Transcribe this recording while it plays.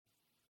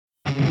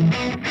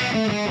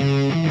Welcome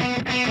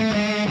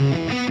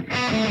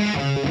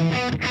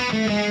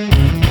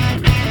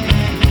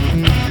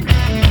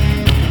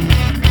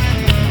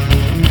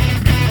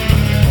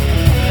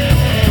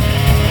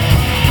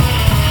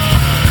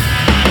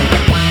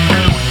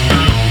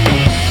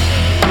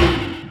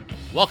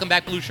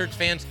back, Blue Shirts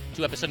fans,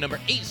 to episode number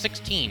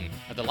 816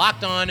 of the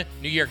Locked On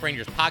New York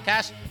Rangers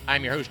podcast.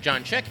 I'm your host,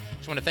 John Chick.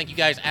 Just want to thank you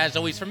guys, as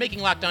always, for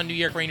making Locked On New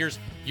York Rangers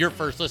your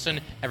first listen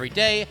every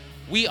day.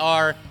 We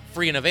are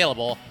free and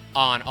available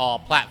on all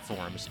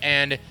platforms.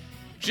 And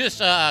just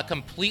a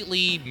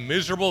completely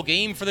miserable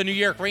game for the New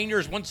York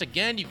Rangers. Once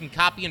again, you can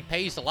copy and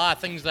paste a lot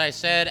of things that I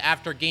said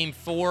after Game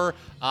 4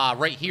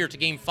 right here to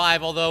Game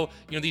 5, although,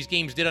 these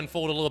games did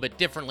unfold a little bit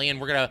differently,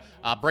 and we're going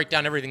to break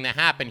down everything that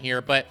happened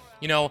here. But,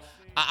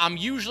 I'm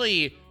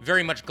usually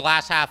very much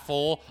glass half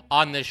full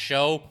on this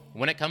show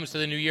when it comes to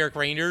the New York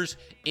Rangers.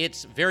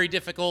 It's very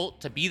difficult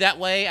to be that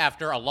way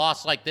after a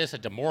loss like this, a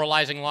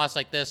demoralizing loss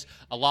like this,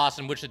 a loss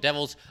in which the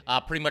Devils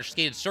pretty much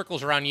skated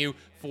circles around you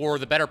for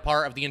the better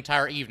part of the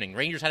entire evening.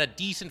 Rangers had a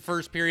decent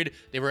first period.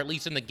 They were at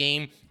least in the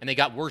game, and they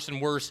got worse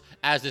and worse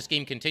as this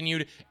game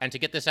continued. And to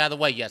get this out of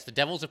the way, yes, the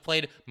Devils have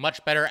played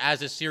much better as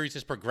this series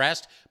has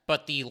progressed,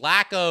 but the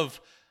lack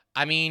of,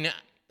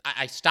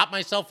 I stopped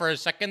myself for a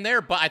second there,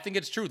 but I think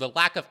it's true. The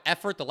lack of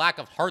effort, the lack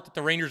of heart that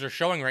the Rangers are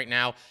showing right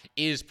now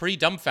is pretty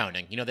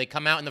dumbfounding. They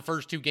come out in the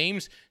first two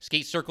games,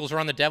 skate circles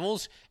around the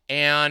Devils,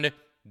 and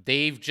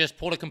they've just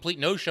pulled a complete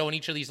no-show in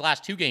each of these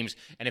last two games.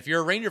 And if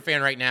you're a Ranger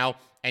fan right now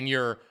and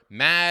you're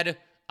mad,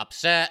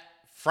 upset,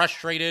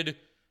 frustrated,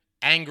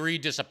 angry,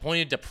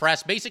 disappointed,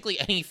 depressed, basically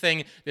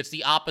anything that's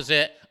the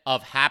opposite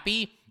of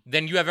happy,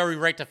 then you have every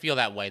right to feel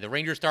that way. The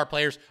Rangers star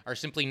players are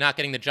simply not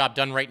getting the job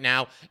done right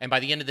now, and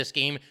by the end of this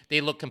game, they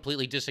look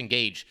completely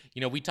disengaged.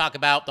 We talk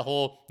about the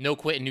whole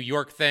no-quit in New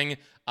York thing.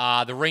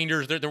 The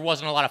Rangers, there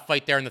wasn't a lot of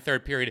fight there in the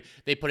third period.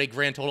 They put a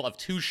grand total of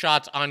 2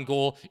 shots on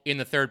goal in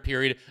the third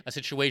period, a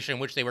situation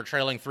in which they were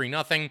trailing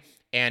 3-0,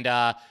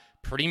 and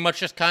pretty much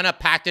just kind of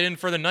packed it in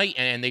for the night,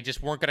 and they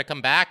just weren't going to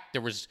come back.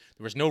 There was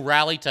no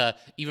rally to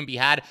even be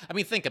had.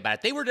 Think about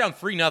it. They were down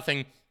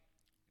 3-0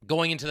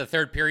 going into the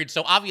third period,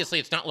 so obviously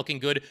it's not looking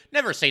good.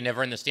 Never say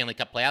never in the Stanley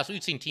Cup playoffs.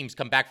 We've seen teams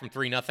come back from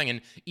 3-0 and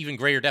even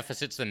greater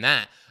deficits than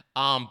that.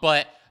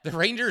 But the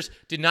Rangers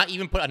did not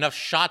even put enough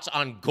shots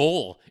on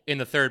goal in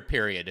the third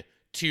period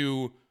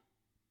to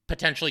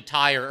potentially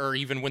tie or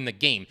even win the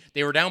game.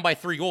 They were down by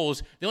 3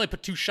 goals. They only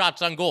put 2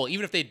 shots on goal.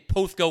 Even if they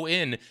both go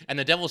in and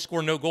the Devils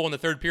score no goal in the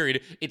third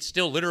period, it's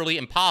still literally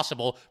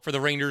impossible for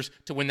the Rangers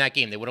to win that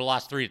game. They would have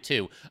lost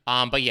 3-2.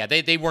 But yeah,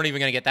 they weren't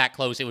even going to get that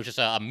close. It was just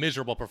a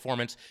miserable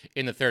performance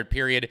in the third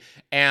period.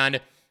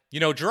 And,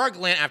 Gerard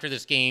Gallant after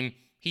this game,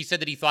 he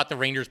said that he thought the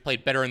Rangers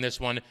played better in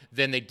this one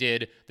than they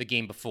did the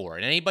game before.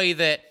 And anybody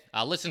that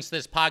listens to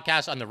this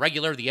podcast on the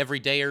regular, the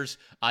everydayers,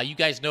 you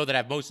guys know that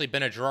I've mostly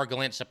been a Gerard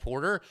Gallant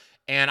supporter,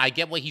 and I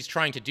get what he's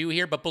trying to do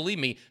here, but believe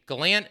me,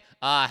 Gallant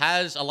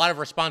has a lot of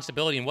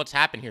responsibility in what's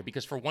happened here,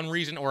 because for one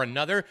reason or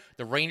another,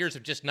 the Rangers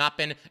have just not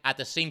been at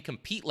the same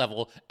compete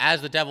level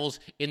as the Devils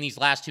in these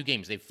last 2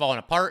 games. They've fallen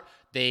apart.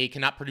 They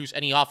cannot produce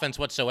any offense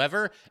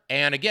whatsoever.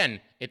 And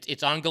again,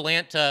 it's on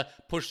Gallant to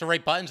push the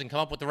right buttons and come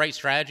up with the right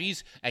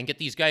strategies and get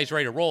these guys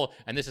ready to roll.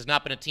 And this has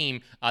not been a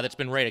team that's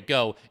been ready to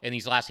go in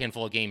these last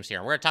handful of games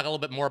here. We're going to talk a little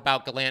bit more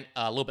about Gallant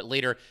a little bit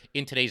later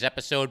in today's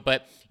episode.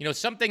 But,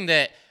 something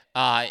that,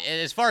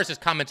 as far as his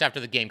comments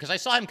after the game, because I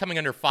saw him coming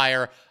under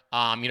fire,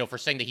 for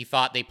saying that he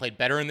thought they played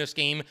better in this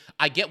game.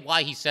 I get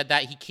why he said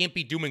that. He can't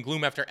be doom and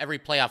gloom after every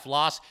playoff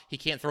loss. He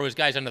can't throw his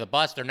guys under the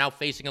bus. They're now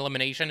facing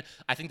elimination.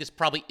 I think this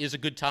probably is a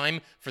good time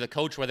for the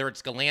coach, whether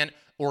it's Gallant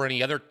or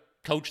any other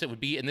coach that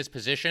would be in this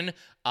position.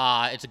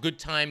 It's a good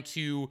time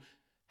to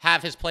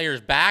have his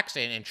players' backs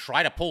and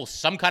try to pull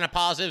some kind of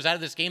positives out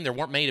of this game. There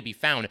weren't many to be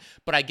found,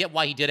 but I get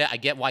why he did it. I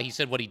get why he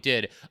said what he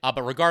did.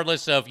 But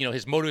regardless of,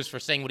 his motives for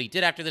saying what he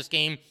did after this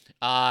game,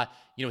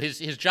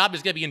 his job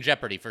is going to be in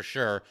jeopardy for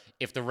sure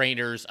if the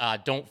Rangers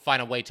don't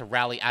find a way to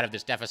rally out of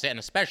this deficit, and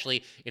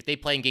especially if they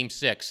play in Game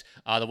 6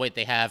 the way that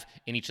they have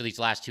in each of these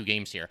last 2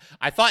 games here.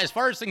 I thought, as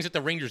far as things that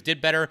the Rangers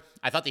did better,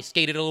 I thought they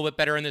skated a little bit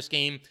better in this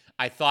game.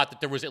 I thought that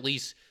there was at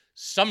least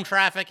some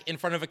traffic in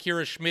front of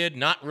Akira Schmid,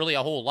 not really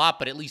a whole lot,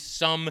 but at least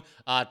some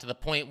to the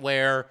point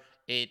where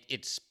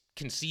it's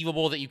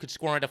conceivable that you could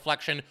score on a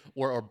deflection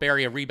or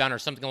bury a rebound or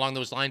something along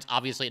those lines.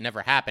 Obviously, it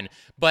never happened.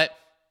 But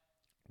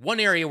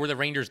one area where the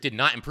Rangers did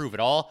not improve at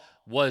all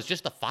was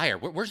just the fire.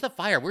 Where's the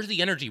fire? Where's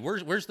the energy?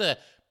 Where's the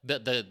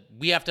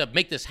we have to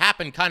make this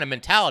happen kind of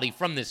mentality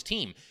from this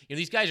team?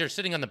 These guys are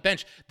sitting on the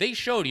bench. They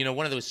showed,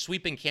 one of those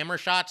sweeping camera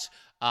shots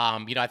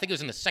I think it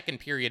was in the second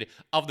period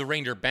of the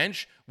Ranger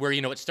bench where,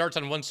 it starts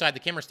on one side,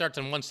 the camera starts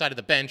on one side of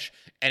the bench,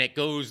 and it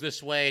goes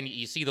this way, and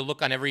you see the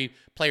look on every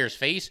player's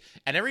face,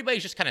 and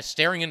everybody's just kind of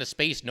staring into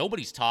space.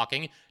 Nobody's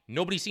talking.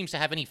 Nobody seems to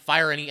have any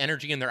fire, any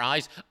energy in their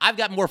eyes. I've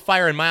got more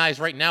fire in my eyes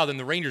right now than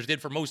the Rangers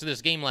did for most of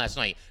this game last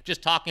night,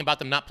 just talking about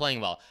them not playing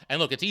well. And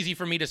look, it's easy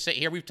for me to sit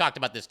here. We've talked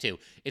about this too.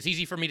 It's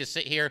easy for me to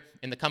sit here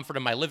in the comfort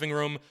of my living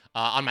room,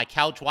 on my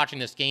couch watching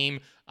this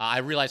game. I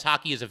realize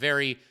hockey is a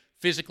very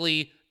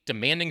physically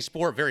demanding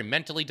sport, very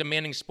mentally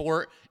demanding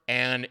sport,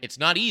 and it's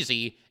not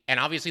easy. And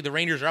obviously, the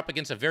Rangers are up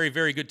against a very,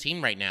 very good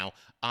team right now.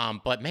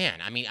 But man,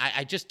 I mean,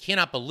 I just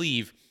cannot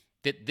believe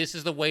that this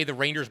is the way the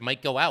Rangers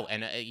might go out.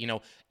 And,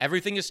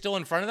 everything is still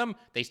in front of them.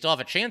 They still have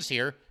a chance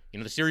here.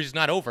 The series is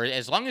not over.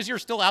 As long as you're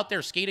still out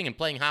there skating and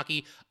playing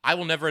hockey, I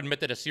will never admit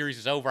that a series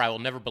is over. I will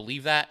never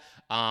believe that.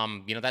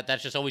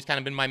 That's just always kind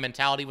of been my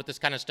mentality with this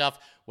kind of stuff.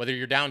 Whether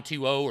you're down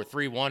 2-0 or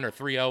 3-1 or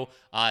 3-0,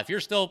 if you're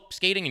still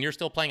skating and you're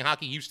still playing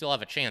hockey, you still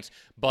have a chance.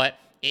 But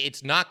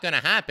it's not going to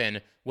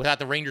happen without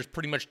the Rangers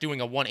pretty much doing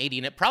a 180,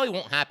 and it probably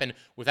won't happen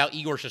without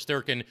Igor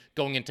Shesterkin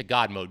going into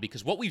God mode,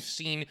 because what we've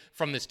seen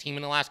from this team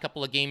in the last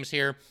couple of games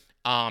here,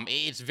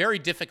 it's very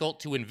difficult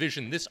to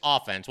envision this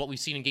offense, what we've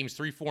seen in games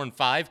 3, 4, and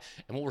 5,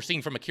 and what we're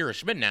seeing from Akira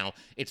Schmid now.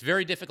 It's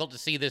very difficult to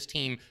see this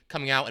team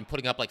coming out and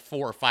putting up like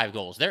 4 or 5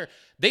 goals.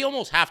 They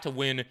almost have to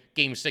win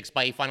Game 6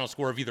 by a final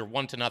score of either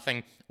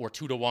 1-0 or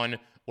 2-1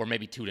 or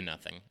maybe 2-0.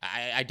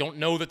 I don't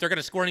know that they're going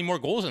to score any more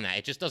goals than that.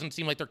 It just doesn't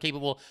seem like they're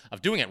capable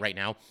of doing it right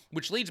now,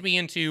 which leads me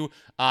into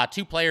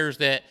 2 players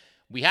that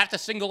we have to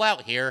single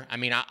out here. I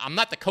mean, I'm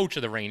not the coach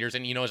of the Rangers,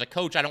 and, as a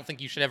coach, I don't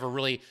think you should ever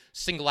really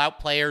single out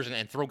players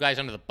and throw guys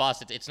under the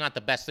bus. It's not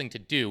the best thing to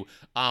do.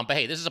 But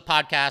hey, this is a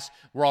podcast.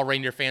 We're all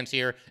Ranger fans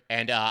here,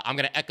 and I'm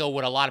going to echo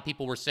what a lot of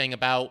people were saying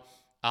about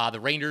the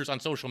Rangers on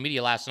social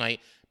media last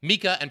night.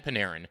 Mika and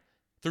Panarin.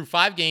 Through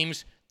 5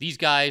 games, these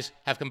guys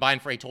have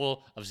combined for a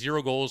total of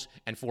 0 goals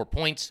and 4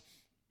 points.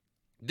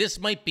 This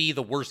might be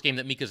the worst game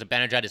that Mika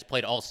Zibanejad has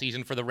played all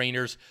season for the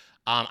Rangers.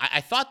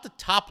 I thought the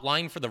top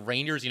line for the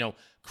Rangers,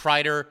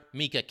 Kreider,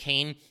 Mika,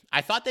 Kane,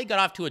 I thought they got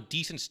off to a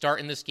decent start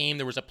in this game.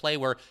 There was a play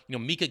where,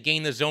 Mika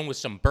gained the zone with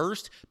some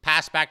burst,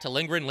 pass back to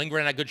Lindgren.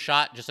 Lindgren had a good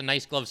shot, just a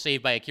nice glove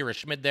save by Akira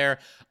Schmid there.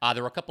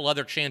 There were a couple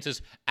other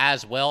chances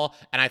as well.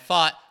 And I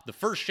thought the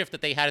first shift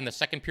that they had in the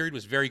second period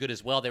was very good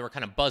as well. They were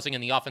kind of buzzing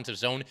in the offensive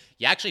zone.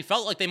 You actually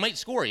felt like they might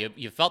score.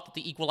 You felt that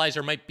the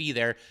equalizer might be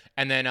there.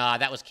 And then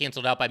that was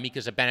canceled out by Mika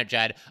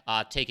Zibanejad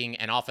taking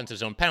an offensive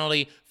zone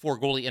penalty for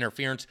goalie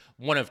interference.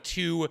 One of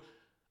 2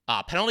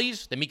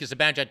 penalties that Mika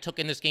Zibanejad took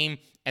in this game,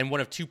 and one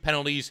of 2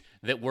 penalties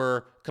that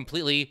were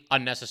completely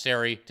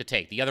unnecessary to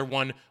take. The other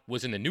one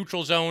was in the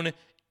neutral zone,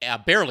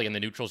 barely in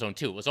the neutral zone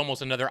too. It was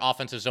almost another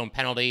offensive zone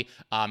penalty.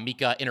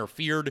 Mika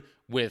interfered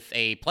with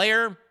a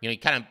player. He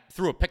kind of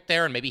threw a pick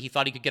there, and maybe he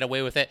thought he could get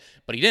away with it,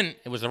 but he didn't.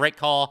 It was the right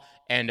call,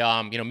 and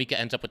Mika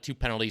ends up with 2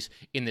 penalties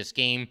in this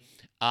game.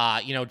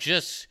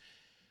 Just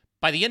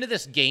by the end of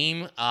this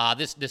game,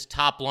 this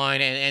top line,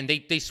 and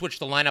they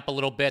switched the lineup a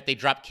little bit. They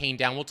dropped Kane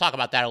down. We'll talk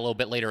about that a little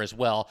bit later as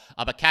well.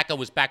 But Kakko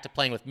was back to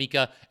playing with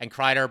Mika and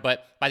Kreider.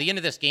 But by the end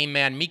of this game,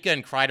 man, Mika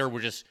and Kreider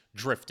were just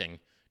drifting.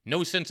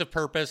 No sense of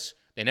purpose.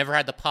 They never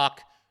had the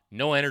puck.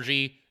 No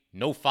energy.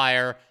 No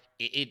fire.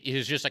 It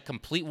is just a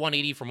complete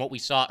 180 from what we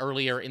saw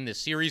earlier in this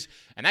series,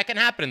 and that can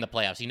happen in the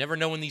playoffs. You never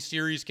know when these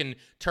series can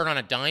turn on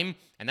a dime,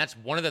 and that's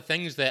one of the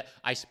things that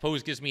I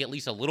suppose gives me at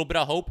least a little bit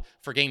of hope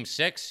for Game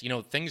 6.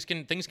 Things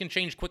can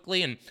change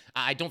quickly, and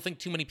I don't think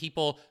too many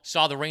people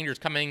saw the Rangers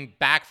coming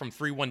back from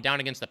 3-1 down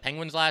against the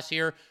Penguins last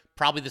year.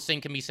 Probably the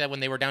same can be said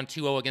when they were down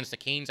 2-0 against the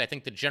Canes. I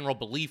think the general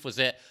belief was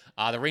that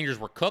the Rangers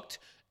were cooked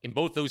in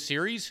both those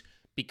series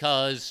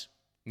because,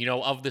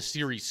 of the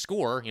series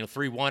score,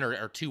 3-1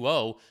 or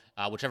 2-0,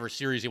 whichever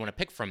series you want to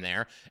pick from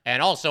there.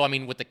 And also,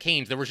 with the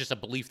Canes, there was just a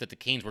belief that the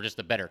Canes were just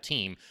the better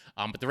team.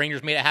 But the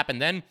Rangers made it happen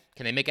then.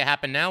 Can they make it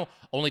happen now?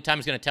 Only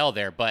time's going to tell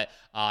there. But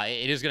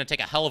it is going to take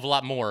a hell of a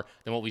lot more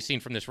than what we've seen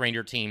from this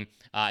Ranger team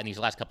in these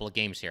last couple of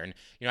games here. And,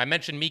 I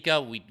mentioned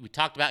Mika. We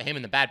talked about him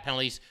and the bad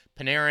penalties.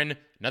 Panarin,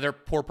 another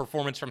poor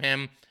performance from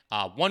him.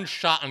 1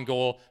 shot on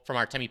goal from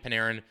Artemi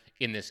Panarin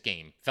in this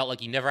game. Felt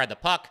like he never had the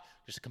puck.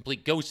 Just a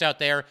complete ghost out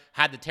there.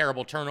 Had the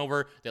terrible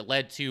turnover that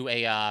led to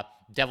a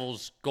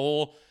Devils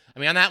goal.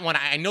 On that one,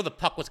 I know the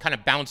puck was kind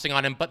of bouncing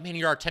on him, but man,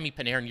 you're Artemi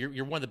Panarin.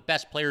 You're one of the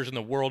best players in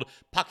the world.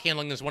 Puck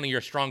handling is one of your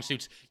strong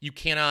suits. You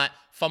cannot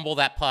fumble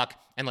that puck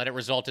and let it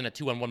result in a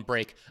 2-on-1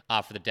 break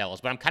for the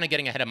Devils. But I'm kind of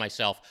getting ahead of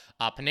myself.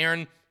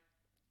 Panarin,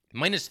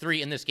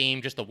 -3 in this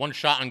game, just the 1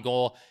 shot on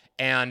goal.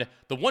 And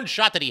the 1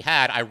 shot that he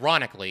had,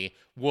 ironically,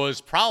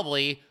 was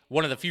probably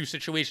one of the few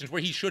situations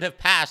where he should have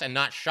passed and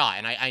not shot.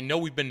 And I know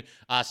we've been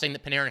saying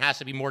that Panarin has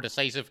to be more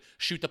decisive,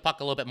 shoot the puck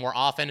a little bit more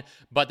often,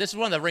 but this is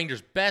one of the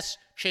Rangers' best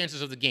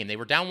chances of the game. They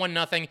were down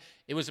 1-0.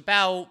 It was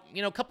about,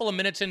 a couple of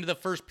minutes into the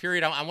first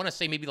period. I want to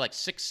say maybe like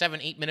 6, 7,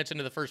 8 minutes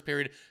into the first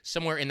period,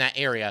 somewhere in that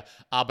area.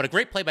 But a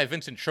great play by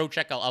Vincent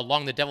Trocheck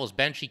along the Devils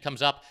bench. He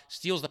comes up,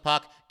 steals the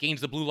puck,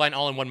 gains the blue line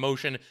all in one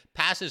motion,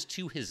 passes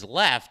to his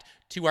left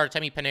to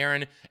Artemi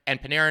Panarin, and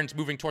Panarin's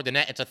moving toward the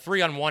net. It's a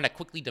 3-on-1, a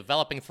quickly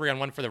developing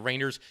 3-on-1 for the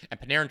Rangers, and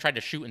Panarin tried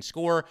to shoot and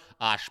score.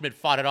 Schmid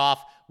fought it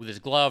off with his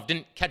glove,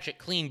 didn't catch it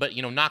clean, but,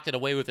 knocked it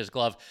away with his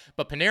glove.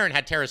 But Panarin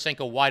had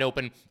Tarasenko wide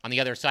open on the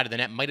other side of the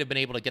net, might have been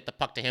able to get the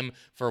puck to him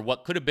for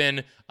what could have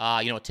been,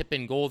 a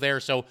tip-in goal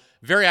there. So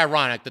very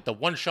ironic that the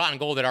 1 shot on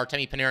goal that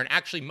Artemi Panarin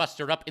actually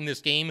mustered up in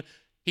this game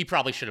he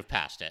probably should have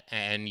passed it.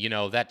 And,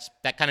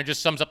 that kind of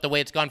just sums up the way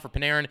it's gone for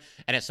Panarin,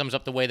 and it sums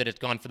up the way that it's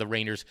gone for the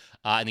Rangers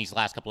in these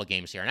last couple of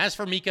games here. And as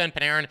for Mika and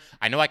Panarin,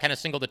 I know I kind of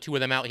singled the two of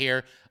them out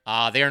here.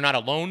 They are not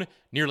alone.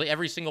 Nearly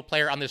every single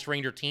player on this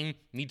Ranger team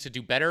needs to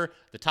do better.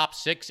 The top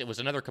six, it was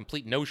another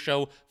complete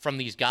no-show from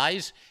these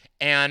guys.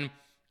 And,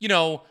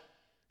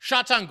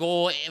 shots on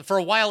goal, for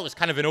a while it was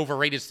kind of an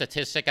overrated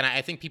statistic, and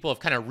I think people have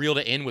kind of reeled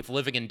it in with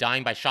living and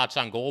dying by shots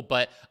on goal,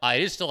 but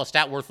it is still a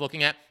stat worth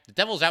looking at. The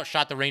Devils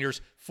outshot the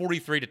Rangers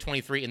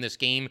 43-23 in this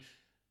game.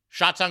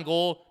 Shots on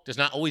goal does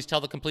not always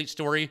tell the complete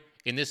story.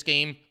 In this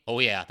game, oh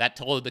yeah, that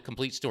told the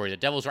complete story. The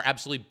Devils are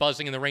absolutely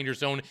buzzing in the Rangers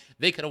zone.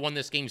 They could have won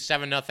this game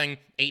 7-0,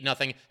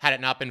 8-0, had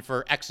it not been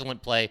for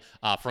excellent play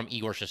from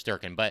Igor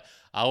Shesterkin. But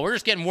we're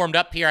just getting warmed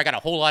up here. I got a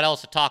whole lot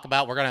else to talk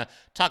about. We're going to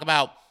talk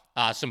about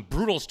some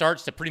brutal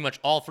starts to pretty much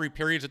all three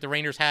periods that the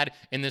Rangers had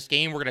in this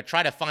game. We're going to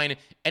try to find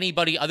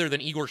anybody other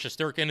than Igor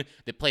Shesterkin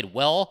that played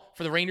well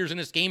for the Rangers in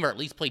this game, or at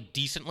least played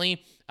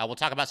decently. We'll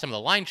talk about some of the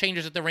line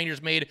changes that the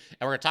Rangers made,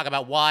 and we're going to talk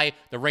about why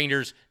the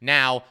Rangers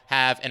now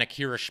have an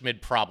Akira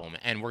Schmid problem.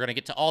 And we're going to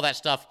get to all that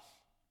stuff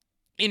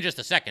in just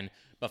a second.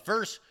 But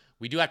first,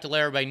 we do have to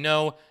let everybody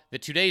know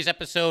that today's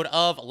episode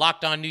of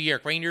Locked On New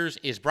York Rangers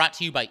is brought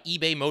to you by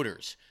eBay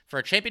Motors. For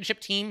a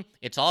championship team,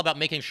 it's all about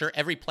making sure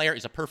every player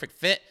is a perfect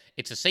fit.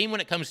 It's the same when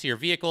it comes to your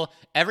vehicle.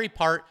 Every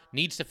part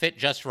needs to fit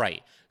just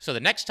right. So the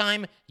next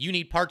time you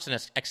need parts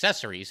and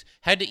accessories,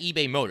 head to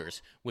eBay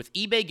Motors. With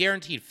eBay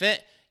Guaranteed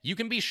Fit, you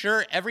can be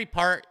sure every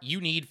part you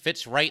need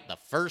fits right the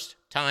first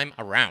time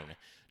around.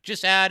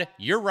 Just add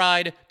your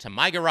ride to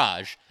My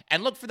Garage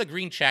and look for the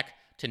green check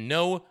to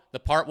know the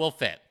part will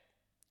fit,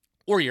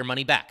 or your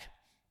money back.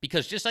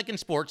 Because just like in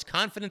sports,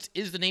 confidence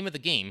is the name of the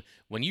game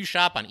when you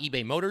shop on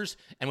eBay Motors,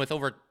 and with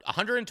over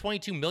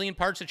 122 million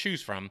parts to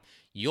choose from,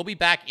 you'll be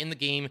back in the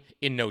game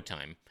in no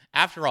time.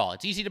 After all,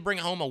 it's easy to bring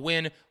home a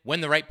win when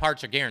the right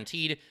parts are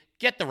guaranteed.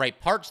 Get the right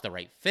parts, the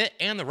right fit,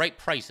 and the right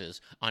prices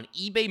on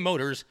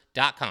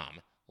ebaymotors.com.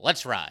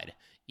 Let's ride.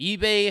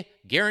 eBay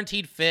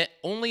Guaranteed Fit,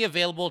 only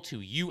available to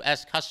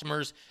U.S.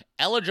 customers.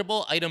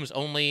 Eligible items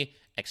only.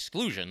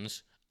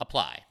 Exclusions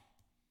apply.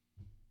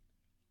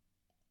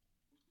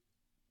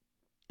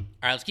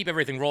 All right, let's keep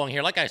everything rolling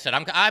here. Like I said,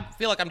 I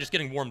feel like I'm just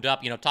getting warmed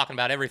up, talking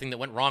about everything that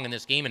went wrong in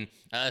this game, and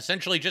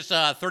essentially just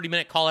a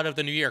 30-minute call out of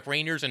the New York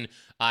Rangers, and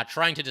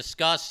trying to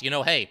discuss,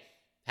 hey,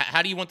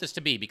 how do you want this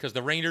to be? Because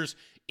the Rangers,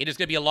 it is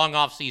going to be a long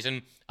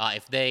offseason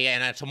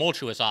and a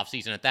tumultuous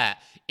offseason at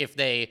that, if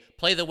they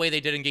play the way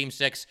they did in Game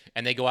 6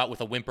 and they go out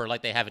with a whimper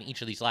like they have in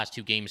each of these last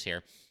two games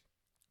here.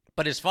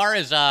 But as far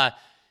as, kind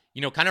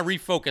of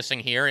refocusing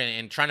here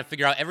and trying to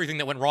figure out everything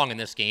that went wrong in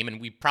this game, and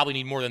we probably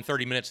need more than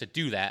 30 minutes to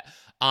do that,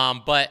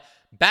 but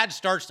bad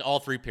starts to all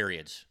three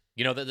periods.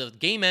 The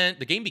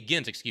game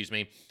begins,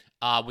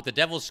 with the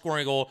Devils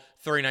scoring a goal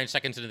 39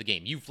 seconds into the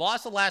game. You've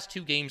lost the last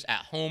two games at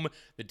home.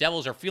 The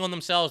Devils are feeling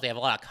themselves. They have a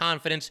lot of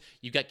confidence.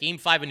 You've got Game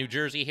 5 in New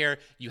Jersey here.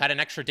 You had an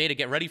extra day to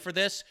get ready for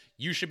this.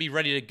 You should be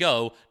ready to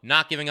go,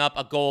 not giving up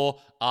a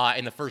goal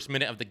in the first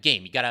minute of the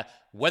game. You got to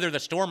weather the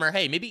storm, or,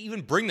 hey, maybe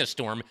even bring the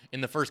storm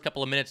in the first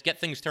couple of minutes, get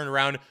things turned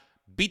around,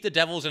 beat the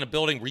Devils in a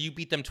building where you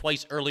beat them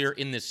twice earlier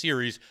in this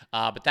series,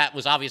 but that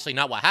was obviously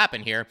not what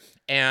happened here.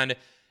 And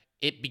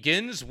it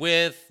begins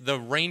with the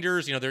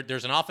Rangers.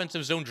 There's an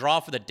offensive zone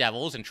draw for the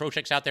Devils, and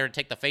Trocheck's out there to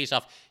take the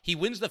faceoff. He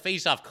wins the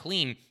faceoff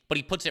clean, but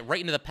he puts it right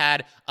into the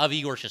pad of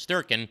Igor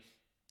Shesterkin.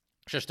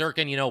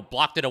 Shesterkin,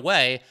 blocked it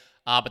away,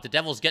 but the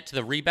Devils get to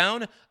the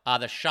rebound.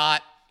 The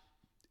shot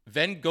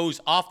then goes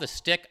off the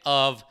stick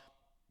of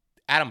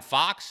Adam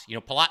Fox.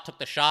 Palat took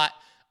the shot.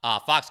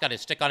 Fox got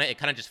his stick on it. It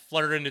kind of just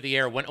fluttered into the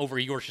air, went over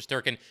Igor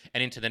Shesterkin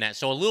and into the net.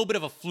 So a little bit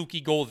of a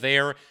fluky goal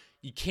there.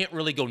 You can't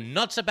really go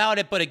nuts about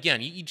it, but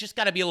again, you just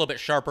got to be a little bit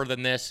sharper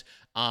than this,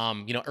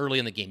 early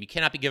in the game. You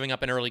cannot be giving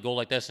up an early goal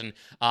like this, and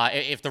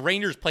if the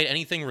Rangers played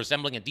anything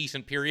resembling a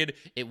decent period,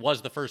 it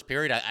was the first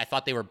period. I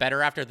thought they were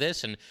better after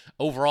this, and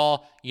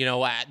overall,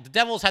 the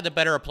Devils had the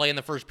better play in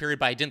the first period,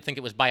 but I didn't think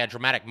it was by a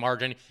dramatic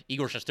margin.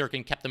 Igor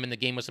Shesterkin kept them in the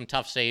game with some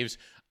tough saves,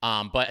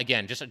 but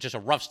again, just a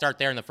rough start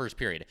there in the first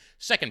period.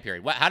 Second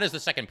period, how does the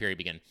second period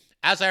begin?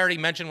 As I already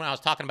mentioned when I was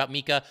talking about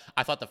Mika,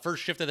 I thought the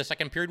first shift of the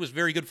second period was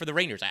very good for the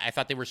Rangers. I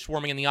thought they were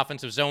swarming in the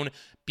offensive zone,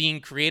 being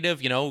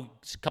creative, a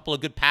couple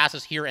of good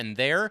passes here and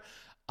there.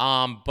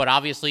 But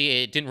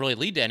obviously it didn't really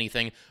lead to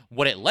anything.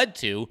 What it led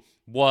to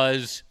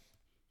was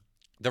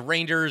the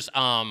Rangers,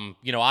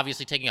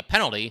 obviously taking a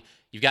penalty.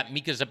 You've got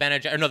Mika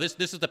Zibanejad. No, this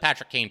is the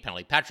Patrick Kane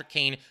penalty. Patrick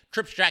Kane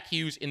trips Jack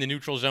Hughes in the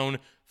neutral zone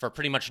for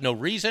pretty much no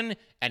reason,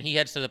 and he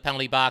heads to the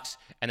penalty box,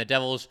 and the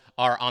Devils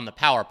are on the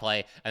power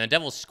play, and the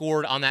Devils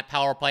scored on that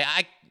power play.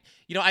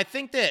 I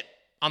think that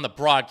on the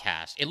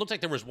broadcast, it looked like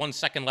there was 1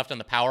 second left on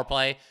the power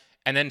play,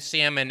 and then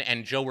Sam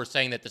and Joe were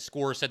saying that the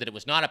scorer said that it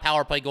was not a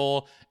power play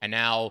goal, and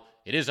now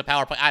it is a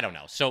power play. I don't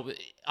know. So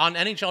on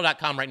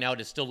NHL.com right now,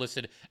 it is still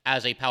listed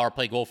as a power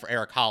play goal for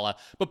Erik Haula.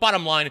 But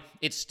bottom line,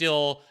 it's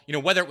still,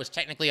 whether it was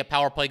technically a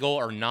power play goal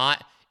or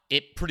not,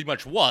 it pretty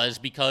much was,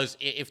 because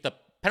if the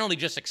penalty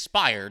just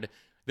expired,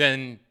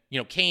 then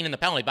Kane in the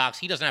penalty box,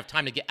 he doesn't have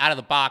time to get out of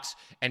the box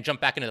and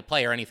jump back into the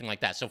play or anything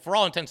like that. So for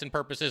all intents and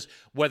purposes,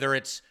 whether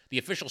it's the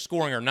official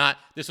scoring or not,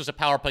 this was a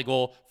power play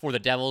goal for the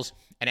Devils,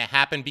 and it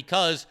happened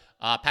because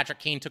Patrick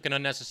Kane took an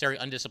unnecessary,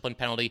 undisciplined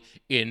penalty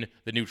in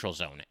the neutral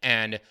zone.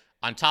 And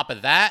on top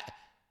of that,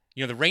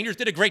 the Rangers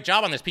did a great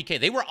job on this PK.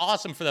 They were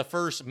awesome for the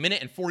first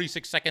minute and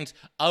 46 seconds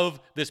of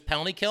this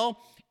penalty kill.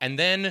 And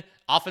then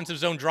offensive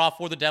zone draw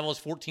for the Devils,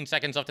 14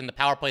 seconds left in the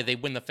power play. They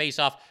win the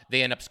faceoff.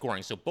 They end up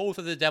scoring. So both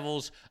of the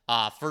Devils'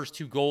 first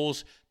 2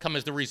 goals come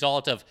as the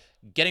result of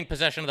getting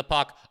possession of the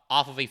puck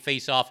off of a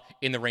faceoff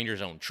in the Rangers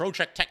zone.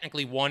 Trocheck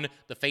technically won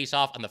the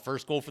faceoff on the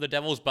first goal for the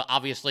Devils, but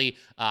obviously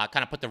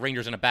kind of put the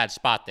Rangers in a bad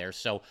spot there.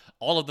 So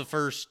all of the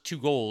first 2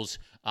 goals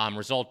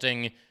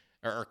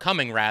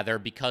coming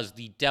because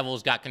the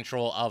Devils got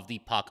control of the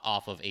puck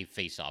off of a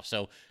faceoff.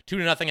 So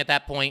 2-0 at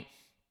that point.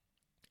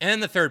 And then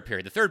the third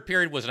period. The third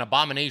period was an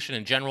abomination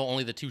in general,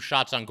 only the 2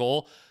 shots on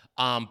goal.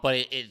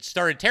 But it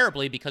started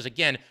terribly because,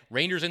 again,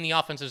 Rangers in the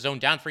offensive zone,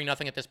 down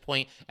 3-0 at this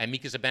point, and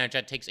Mika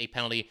Zibanejad takes a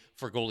penalty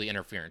for goalie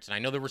interference. And I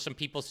know there were some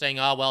people saying,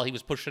 oh, well, he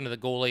was pushed into the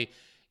goalie.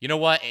 You know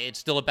what? It's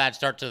still a bad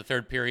start to the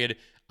third period.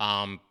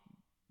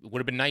 It would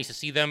have been nice to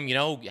see them,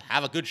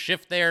 have a good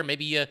shift there.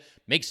 Maybe you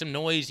make some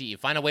noise. You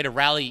find a way to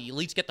rally. You at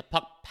least get the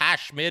puck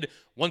past Schmid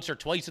once or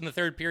twice in the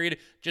third period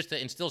just to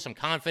instill some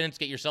confidence,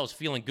 get yourselves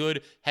feeling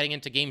good heading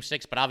into Game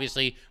 6. But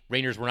obviously,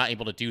 Rangers were not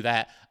able to do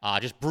that.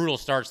 Just brutal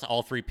starts to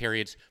all 3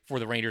 periods for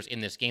the Rangers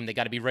in this game. They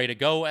got to be ready to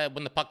go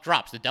when the puck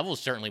drops. The Devils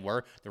certainly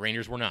were. The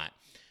Rangers were not.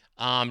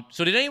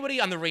 So did anybody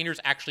on the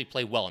Rangers actually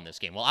play well in this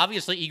game? Well,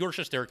 obviously, Igor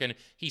Shesterkin,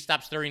 he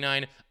stops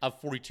 39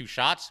 of 42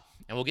 shots,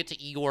 and we'll get to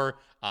Igor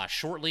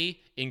shortly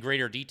in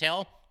greater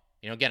detail.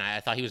 Again, I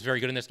thought he was very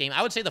good in this game.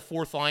 I would say the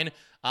fourth line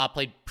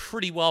played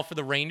pretty well for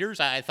the Rangers.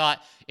 I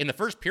thought in the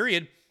first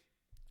period,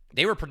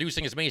 they were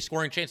producing as many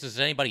scoring chances as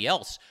anybody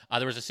else.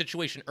 There was a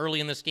situation early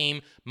in this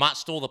game. Mott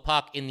stole the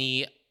puck in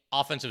the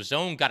offensive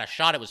zone, got a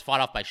shot. It was fought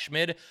off by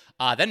Schmid.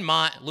 Then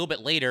Mott, a little bit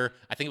later,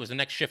 I think it was the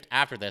next shift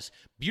after this,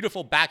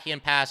 beautiful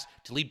backhand pass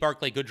to lead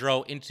Barclay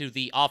Goodrow into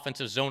the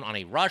offensive zone on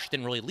a rush.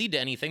 Didn't really lead to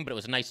anything, but it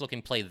was a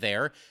nice-looking play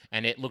there,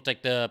 and it looked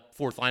like the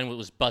fourth line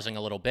was buzzing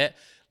a little bit.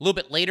 A little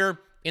bit later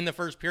in the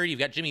first period, you've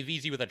got Jimmy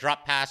Vesey with a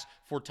drop pass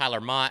for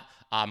Tyler Mott.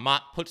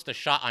 Mott puts the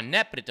shot on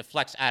net, but it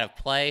deflects out of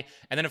play.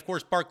 And then, of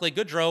course, Barclay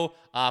Goodrow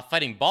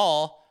fighting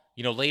ball.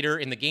 Later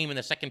in the game, in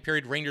the second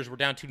period, Rangers were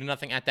down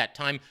 2-0 at that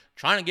time,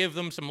 trying to give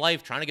them some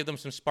life, trying to give them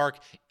some spark.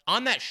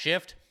 On that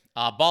shift,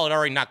 Ball had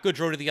already knocked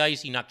Goodrow to the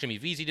ice. He knocked Jimmy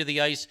Vesey to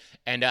the ice.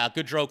 And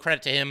Goodrow,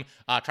 credit to him,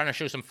 trying to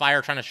show some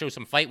fire, trying to show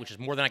some fight, which is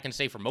more than I can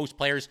say for most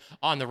players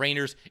on the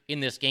Rangers in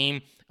this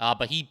game.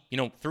 But he,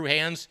 threw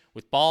hands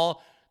with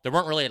Ball. There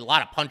weren't really a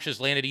lot of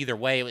punches landed either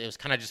way. It was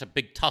kind of just a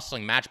big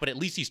tussling match, but at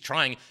least he's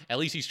trying. At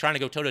least he's trying to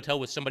go toe-to-toe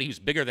with somebody who's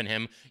bigger than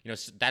him.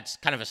 That's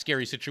kind of a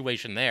scary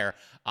situation there.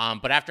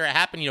 But after it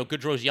happened,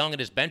 Goodrow's yelling at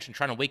his bench and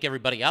trying to wake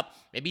everybody up.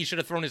 Maybe he should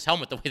have thrown his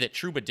helmet the way that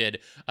Trouba did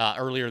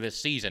earlier this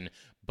season.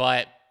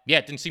 But yeah,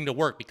 it didn't seem to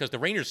work because the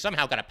Rangers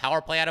somehow got a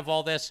power play out of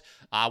all this.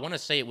 I want to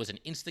say it was an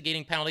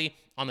instigating penalty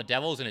on the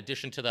Devils in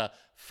addition to the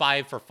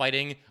 5 for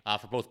fighting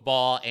for both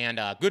Ball and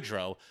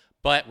Goodrow.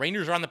 But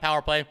Rangers are on the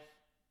power play.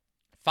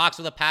 Fox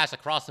with a pass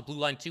across the blue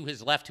line to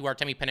his left to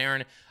Artemi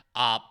Panarin.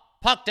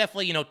 Puck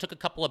definitely, took a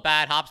couple of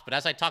bad hops, but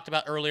as I talked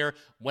about earlier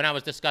when I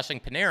was discussing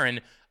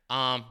Panarin,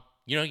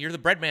 you're the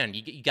bread man.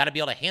 You got to be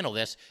able to handle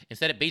this.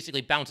 Instead, it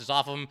basically bounces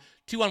off of him.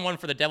 2-on-1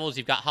 for the Devils.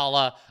 You've got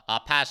Hala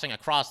passing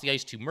across the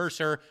ice to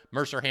Mercer.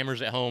 Mercer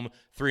hammers it home.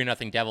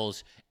 3-0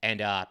 Devils.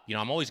 And,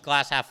 I'm always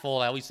glass half full.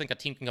 I always think a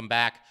team can come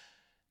back.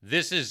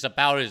 This is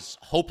about as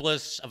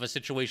hopeless of a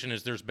situation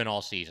as there's been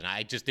all season.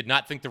 I just did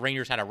not think the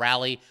Rangers had a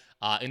rally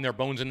in their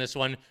bones in this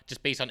one,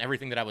 just based on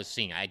everything that I was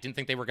seeing. I didn't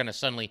think they were going to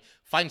suddenly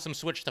find some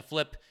switch to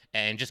flip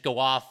and just go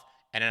off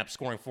and end up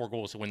scoring 4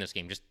 goals to win this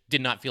game. Just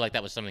did not feel like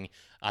that was something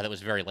that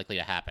was very likely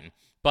to happen.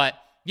 But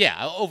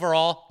yeah,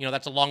 overall,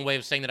 that's a long way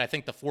of saying that I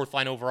think the fourth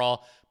line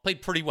overall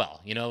played pretty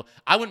well.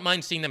 I wouldn't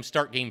mind seeing them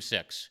start Game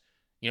 6.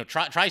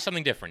 Try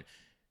something different.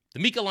 The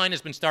Mika line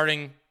has been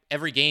starting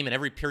every game and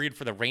every period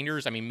for the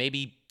Rangers. I mean,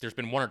 maybe there's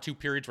been 1 or 2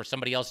 periods where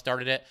somebody else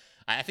started it.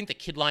 I think the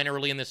kid line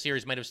early in this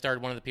series might have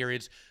started one of the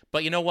periods.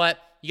 But you know what?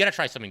 You got to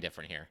try something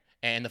different here.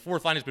 And the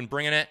fourth line has been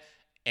bringing it.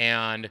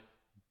 And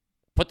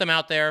put them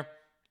out there.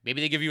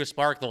 Maybe they give you a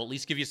spark. They'll at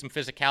least give you some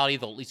physicality.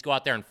 They'll at least go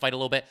out there and fight a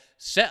little bit.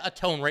 Set a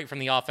tone right from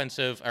the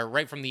offensive, or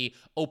right from the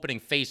opening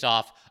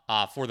face-off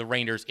for the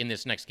Rangers in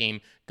this next game.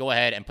 Go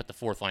ahead and put the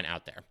fourth line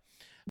out there.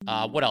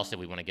 What else did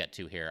we want to get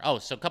to here? Oh,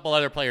 so a couple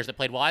other players that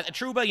played well.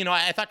 Trouba,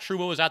 I thought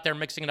Trouba was out there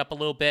mixing it up a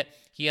little bit.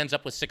 He ends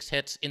up with 6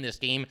 hits in this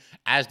game,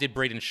 as did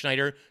Braden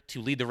Schneider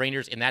to lead the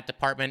Rangers in that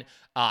department.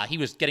 He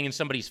was getting in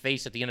somebody's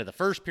face at the end of the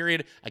first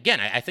period. Again,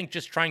 I think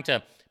just trying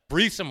to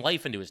breathe some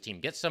life into his team,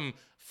 get some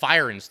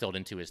fire instilled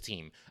into his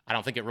team. I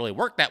don't think it really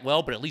worked that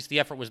well, but at least the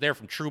effort was there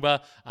from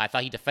Trouba. I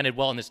thought he defended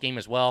well in this game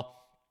as well.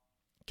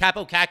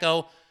 Capo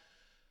Caco,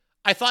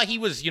 I thought he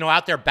was,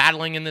 out there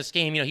battling in this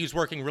game. He was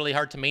working really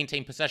hard to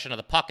maintain possession of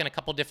the puck in a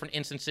couple different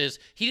instances.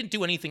 He didn't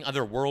do anything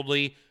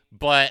otherworldly,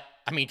 but,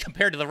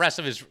 compared to the rest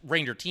of his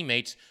Ranger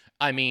teammates,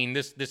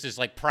 this is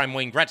like prime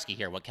Wayne Gretzky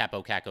here, what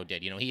Kaapo Kakko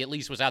did. He at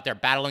least was out there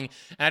battling,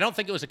 and I don't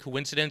think it was a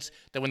coincidence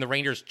that when the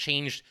Rangers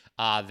changed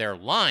their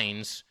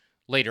lines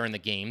later in the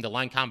game, the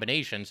line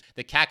combinations,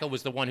 that Kakko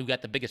was the one who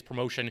got the biggest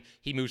promotion.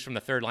 He moves from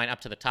the third line up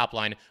to the top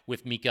line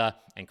with Mika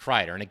and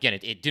Kreider. And again,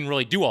 it didn't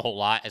really do a whole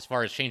lot as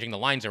far as changing the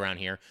lines around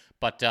here,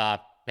 but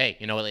hey,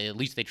 at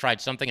least they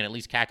tried something, and at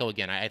least Kakko,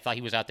 again, I thought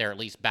he was out there at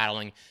least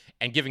battling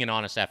and giving an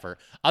honest effort.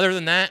 Other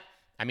than that,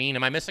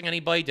 am I missing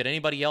anybody? Did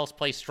anybody else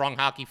play strong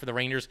hockey for the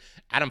Rangers?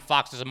 Adam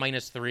Fox is a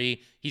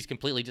 -3. He's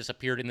completely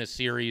disappeared in this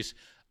series.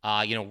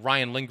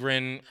 Ryan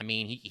Lindgren,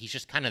 he's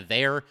just kind of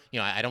there.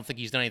 I don't think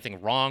he's done anything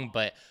wrong,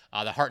 but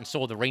the heart and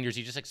soul of the Rangers,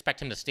 you just expect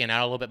him to stand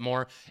out a little bit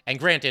more. And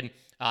granted,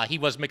 he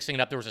was mixing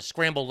it up. There was a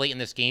scramble late in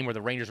this game where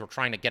the Rangers were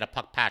trying to get a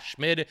puck past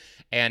Schmid,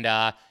 and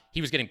he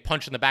was getting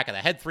punched in the back of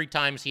the head 3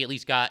 times. He at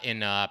least got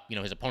in,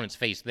 his opponent's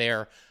face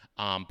there.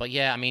 But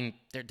yeah,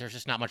 there's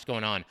just not much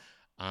going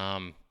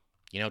on.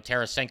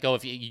 Tarasenko,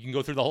 if you can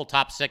go through the whole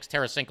top 6,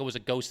 Tarasenko was a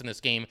ghost in this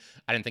game.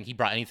 I didn't think he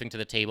brought anything to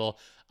the table.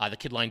 The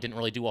kid line didn't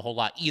really do a whole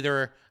lot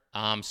either.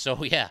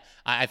 So yeah,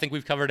 I think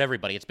we've covered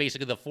everybody. It's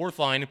basically the 4th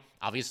line,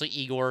 obviously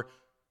Igor,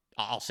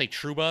 I'll say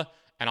Trouba,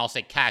 and I'll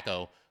say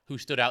Kakko, who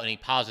stood out in a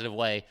positive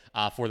way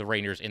for the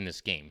Rangers in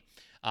this game.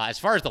 As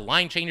far as the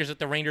line changes that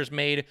the Rangers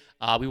made,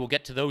 we will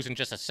get to those in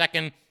just a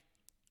second.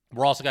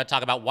 We're also going to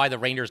talk about why the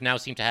Rangers now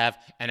seem to have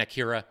an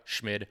Akira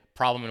Schmid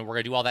problem, and we're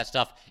going to do all that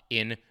stuff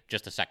in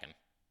just a second.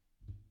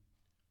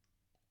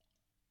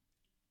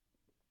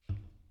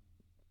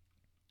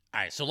 All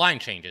right, so line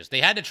changes.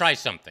 They had to try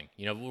something.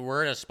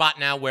 We're at a spot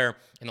now where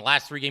in the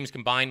last 3 games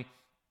combined,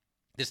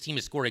 this team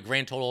has scored a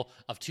grand total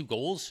of 2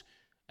 goals,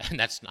 and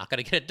that's not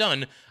going to get it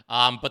done.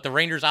 But the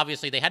Rangers,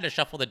 obviously, they had to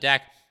shuffle the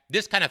deck.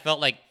 This kind of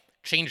felt like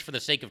change for the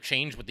sake of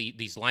change with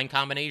these line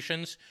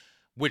combinations,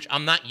 which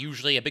I'm not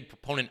usually a big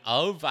proponent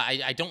of.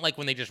 I don't like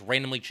when they just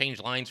randomly change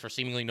lines for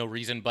seemingly no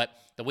reason, but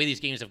the way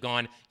these games have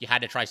gone, you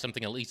had to try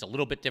something at least a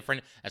little bit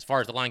different as far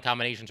as the line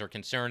combinations are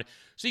concerned.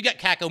 So you got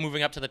Kakko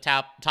moving up to the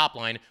top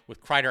line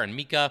with Kreider and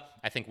Mika,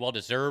 I think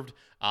well-deserved.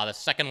 The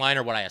second line,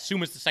 or what I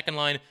assume is the second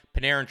line,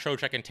 Panarin,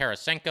 Trocheck, and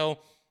Tarasenko.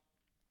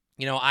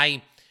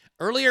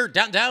 Earlier,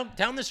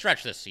 down the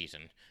stretch this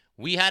season,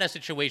 we had a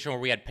situation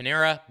where we had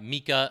Panarin,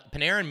 Mika,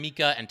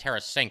 and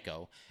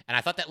Tarasenko, and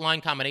I thought that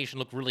line combination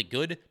looked really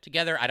good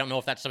together. I don't know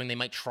if that's something they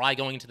might try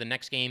going into the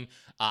next game.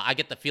 I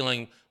get the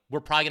feeling we're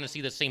probably going to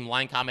see the same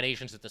line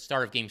combinations at the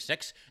start of Game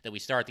 6 that we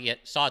saw at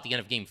the end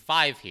of Game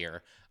 5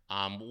 here.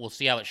 We'll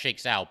see how it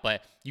shakes out,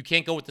 but you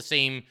can't go with the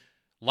same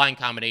line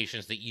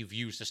combinations that you've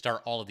used to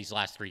start all of these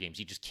last 3 games.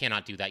 You just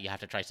cannot do that. You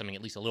have to try something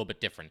at least a little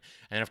bit different.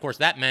 And then, of course,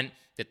 that meant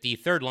that the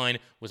third line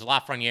was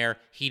Lafreniere,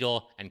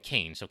 Chytil, and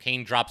Kane. So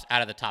Kane drops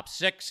out of the top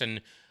 6, and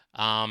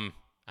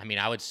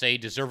I would say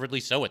deservedly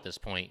so at this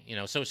point.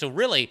 So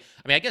really,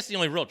 I guess the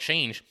only real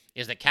change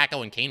is that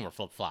Kakko and Kane were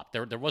flip-flopped.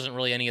 There wasn't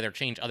really any other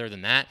change other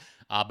than that.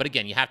 But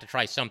again, you have to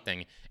try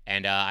something,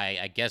 and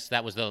I guess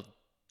that was the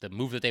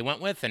move that they went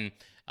with, and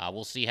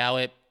we'll see how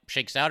it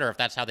shakes out, or if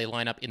that's how they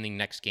line up in the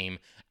next game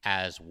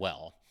as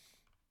well.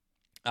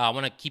 I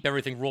want to keep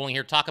everything rolling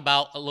here. Talk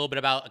about a little bit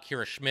about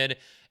Akira Schmid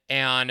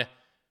and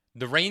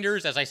the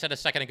Rangers. As I said a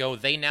second ago,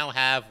 they now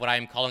have what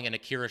I'm calling an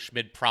Akira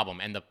Schmid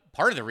problem. And the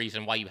part of the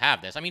reason why you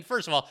have this,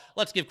 first of all,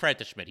 let's give credit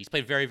to Schmid. He's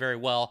played very, very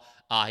well.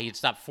 He had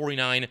stopped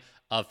 49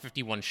 of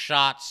 51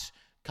 shots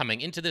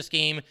coming into this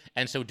game,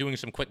 and so doing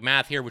some quick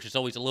math here, which is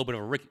always a little bit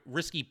of a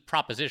risky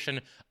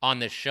proposition on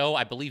this show.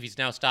 I believe he's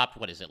now stopped,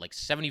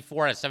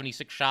 74 out of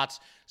 76 shots,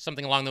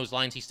 something along those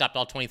lines. He stopped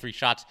all 23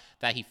 shots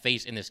that he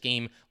faced in this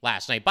game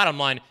last night. Bottom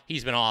line,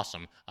 he's been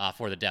awesome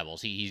for the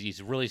Devils.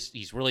 He's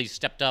really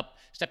stepped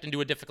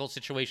into a difficult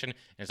situation, and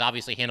has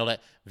obviously handled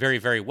it very,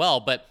 very well.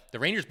 But the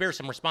Rangers bear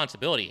some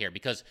responsibility here,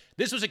 because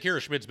this was Akira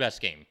Schmid's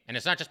best game, and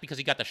it's not just because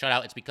he got the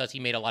shutout. It's because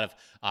he made a lot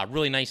of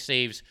really nice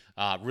saves,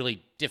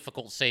 really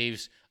difficult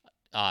saves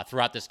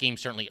throughout this game,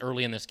 certainly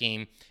early in this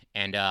game,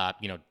 and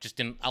just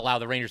didn't allow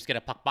the Rangers to get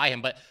a puck by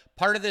him. But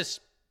part of this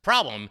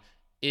problem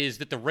is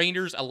that the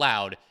Rangers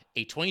allowed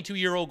a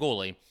 22-year-old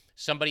goalie,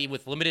 somebody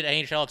with limited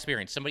NHL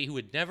experience, somebody who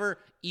had never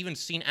even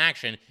seen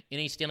action in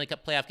a Stanley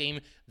Cup playoff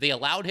game, they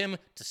allowed him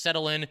to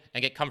settle in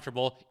and get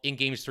comfortable in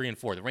games 3 and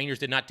 4. The Rangers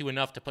did not do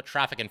enough to put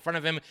traffic in front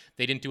of him.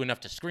 They didn't do enough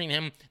to screen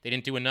him. They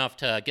didn't do enough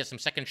to get some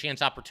second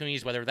chance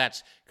opportunities, whether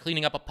that's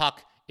cleaning up a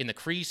puck in the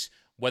crease,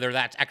 whether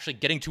that's actually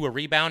getting to a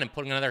rebound and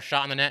putting another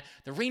shot in the net.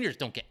 The Rangers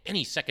don't get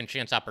any second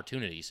chance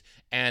opportunities,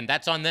 and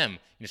that's on them.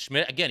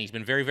 Schmid, again, he's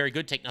been very, very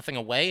good, take nothing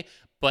away,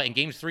 but in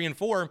games 3 and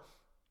 4,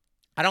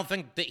 I don't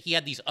think that he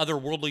had these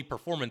otherworldly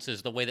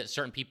performances the way that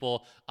certain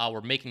people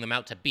were making them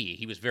out to be.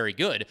 He was very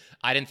good.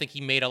 I didn't think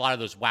he made a lot of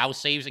those wow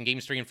saves in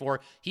games 3 and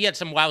 4. He had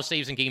some wow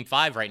saves in game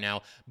 5 right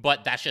now,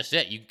 but that's just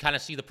it. You kind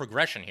of see the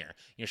progression here.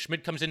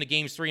 Schmid comes into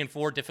games 3 and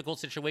 4, difficult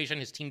situation.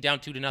 His team down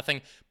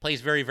 2-0,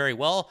 plays very, very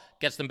well,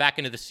 gets them back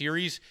into the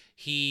series.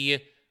 He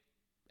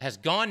has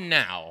gone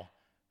now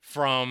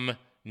from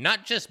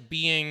not just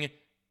being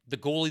the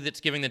goalie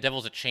that's giving the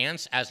Devils a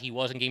chance, as he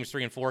was in games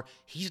 3 and 4,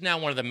 he's now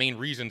one of the main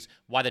reasons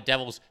why the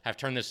Devils have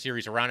turned this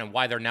series around and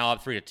why they're now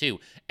up 3-2.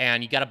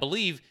 And you got to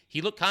believe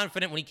he looked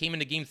confident when he came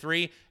into game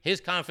 3.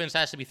 His confidence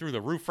has to be through the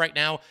roof right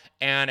now.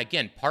 And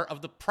again, part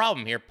of the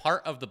problem here,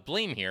 part of the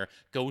blame here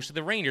goes to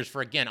the Rangers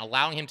for, again,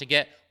 allowing him to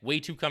get way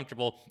too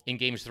comfortable in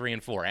games 3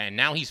 and 4. And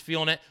now he's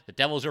feeling it. The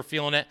Devils are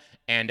feeling it.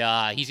 And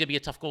he's going to be a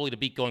tough goalie to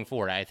beat going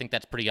forward. I think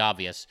that's pretty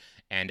obvious.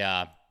 And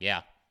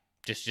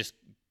just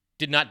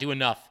did not do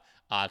enough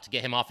to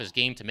get him off his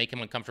game, to make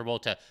him uncomfortable,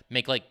 to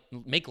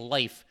make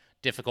life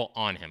difficult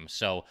on him.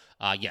 So,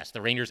 yes,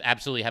 the Rangers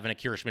absolutely have an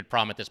Akira Schmid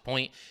problem at this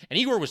point. And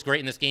Igor was great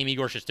in this game,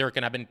 Igor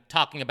Shesterkin. I've been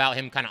talking about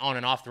him kind of on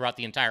and off throughout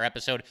the entire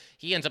episode.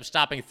 He ends up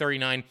stopping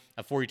 39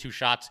 of 42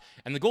 shots.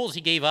 And the goals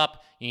he gave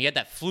up, he had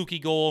that fluky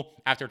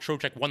goal after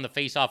Trocheck won the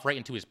faceoff right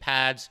into his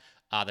pads.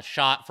 The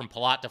shot from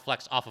Palat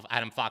deflects off of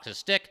Adam Fox's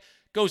stick,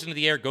 goes into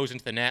the air, goes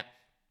into the net.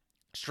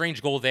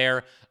 Strange goal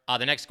there.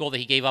 The next goal that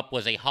he gave up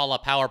was a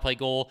Haula power play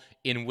goal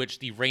in which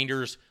the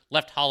Rangers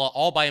left Haula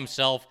all by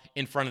himself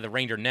in front of the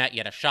Ranger net. He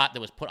had a shot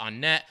that was put on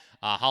net.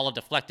 Haula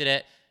deflected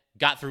it,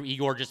 got through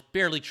Igor, just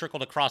barely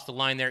trickled across the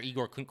line there.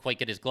 Igor couldn't quite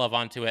get his glove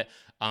onto it.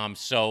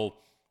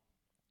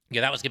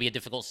 That was going to be a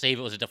difficult save.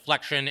 It was a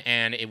deflection,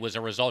 and it was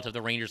a result of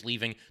the Rangers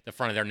leaving the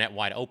front of their net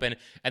wide open.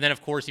 And then,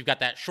 of course, you've got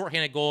that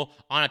shorthanded goal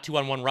on a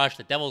 2-on-1 rush.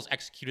 The Devils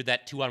executed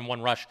that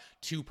 2-on-1 rush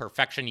to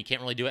perfection. You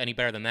can't really do it any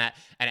better than that.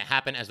 And it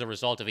happened as the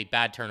result of a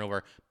bad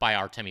turnover by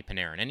Artemi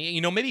Panarin.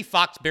 And, maybe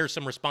Fox bears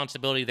some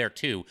responsibility there,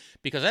 too,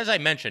 because as I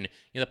mentioned,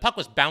 the puck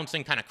was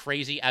bouncing kind of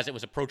crazy as it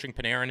was approaching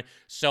Panarin.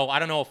 So I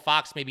don't know if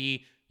Fox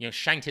maybe,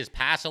 shanked his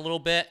pass a little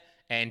bit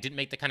and didn't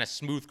make the kind of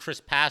smooth,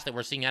 crisp pass that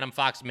we're seeing Adam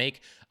Fox make.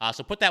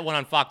 So put that one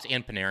on Fox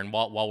and Panarin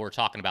while we're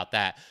talking about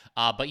that.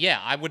 But yeah,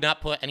 I would not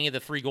put any of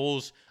the 3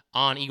 goals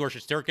on Igor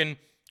Shesterkin.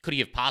 Could he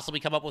have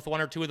possibly come up with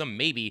 1 or 2 of them?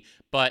 Maybe.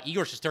 But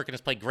Igor Shesterkin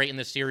has played great in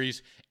this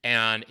series.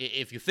 And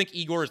if you think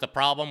Igor is the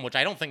problem, which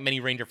I don't think many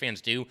Ranger fans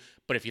do,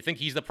 but if you think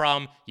he's the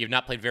problem, you've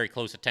not paid very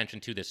close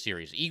attention to this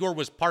series. Igor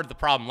was part of the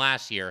problem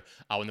last year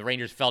when the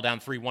Rangers fell down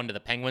 3-1 to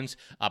the Penguins.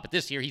 But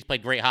this year, he's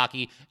played great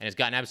hockey and has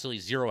gotten absolutely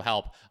zero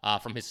help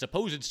from his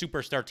supposed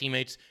superstar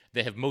teammates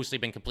that have mostly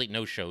been complete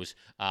no-shows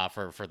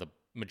for the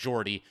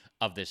majority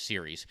of this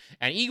series.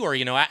 And Igor,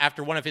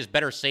 after one of his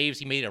better saves,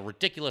 he made a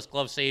ridiculous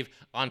glove save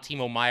on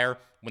Timo Meier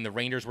when the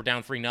Rangers were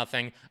down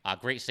 3-0.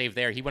 Great save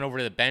there. He went over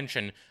to the bench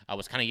and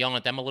was kind of yelling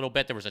at them a little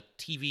bit. There was a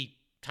TV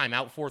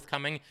timeout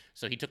forthcoming,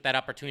 so he took that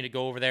opportunity to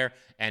go over there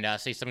and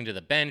say something to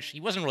the bench. He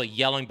wasn't really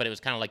yelling, but it was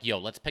kind of like, yo,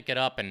 let's pick it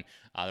up, and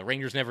the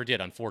Rangers never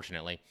did,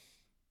 unfortunately.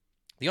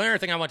 The only other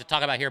thing I want to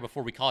talk about here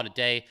before we call it a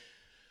day,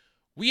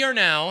 we are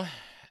now,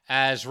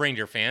 as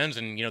Ranger fans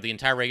and, the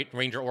entire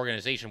Ranger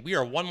organization, we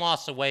are 1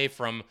 loss away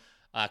from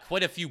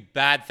quite a few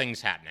bad things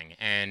happening.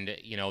 And,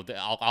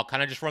 I'll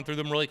kind of just run through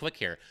them really quick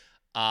here.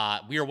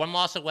 We are 1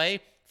 loss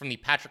away from the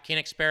Patrick Kane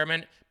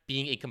experiment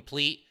being a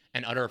complete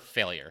and utter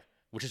failure,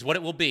 which is what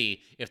it will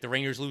be if the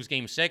Rangers lose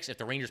Game 6, if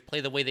the Rangers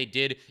play the way they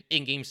did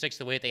in Game 6,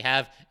 the way that they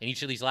have in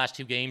each of these last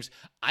 2 games.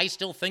 I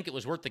still think it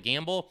was worth the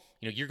gamble.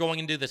 You're going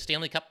into the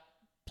Stanley Cup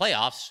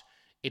playoffs.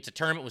 It's a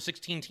tournament with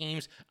 16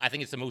 teams. I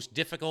think it's the most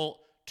difficult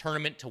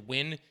tournament to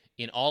win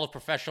in all of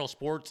professional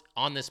sports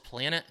on this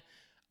planet.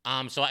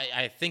 So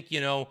I think,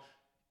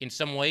 in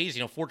some ways,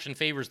 fortune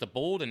favors the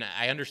bold, and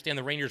I understand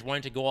the Rangers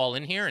wanted to go all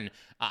in here, and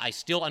I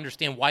still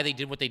understand why they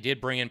did what they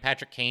did, bring in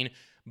Patrick Kane,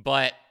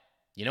 but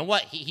you know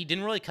what? He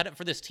didn't really cut it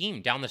for this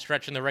team down the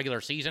stretch in the regular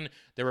season.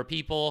 There were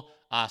people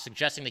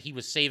suggesting that he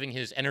was saving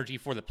his energy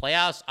for the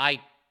playoffs. I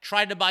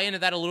tried to buy into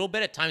that a little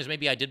bit. At times,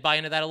 maybe I did buy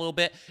into that a little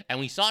bit. And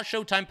we saw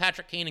Showtime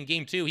Patrick Kane in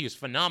Game 2. He was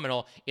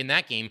phenomenal in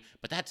that game,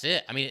 but that's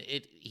it. I mean,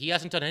 he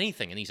hasn't done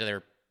anything in these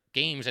other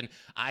games. And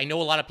I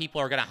know a lot of people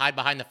are going to hide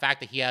behind the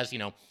fact that he has,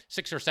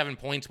 6 or 7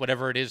 points,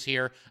 whatever it is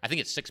here. I think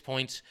it's 6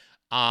 points.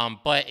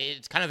 But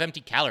it's kind of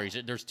empty calories.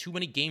 There's too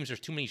many games, there's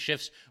too many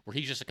shifts where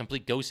he's just a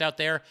complete ghost out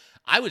there.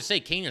 I would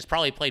say Kane has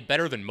probably played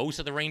better than most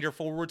of the Ranger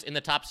forwards in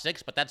the top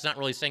 6, but that's not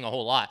really saying a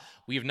whole lot.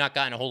 We have not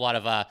gotten a whole lot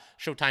of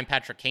Showtime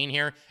Patrick Kane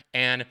here.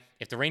 And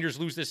if the Rangers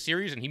lose this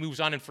series and he moves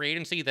on in free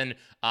agency, then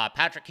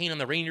Patrick Kane on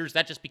the Rangers,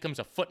 that just becomes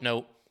a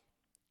footnote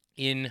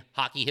in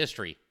hockey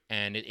history.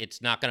 And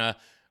it's not going to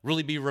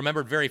really be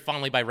remembered very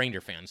fondly by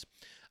Ranger fans.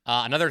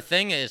 Another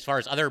thing, as far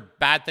as other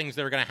bad things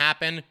that are going to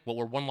happen, what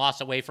we're 1 loss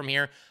away from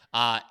here,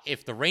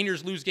 if the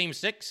Rangers lose Game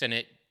 6 and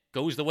it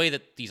goes the way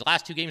that these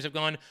last 2 games have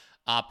gone,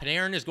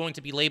 Panarin is going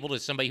to be labeled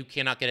as somebody who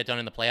cannot get it done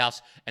in the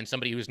playoffs and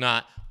somebody who's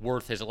not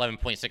worth his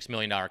 $11.6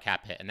 million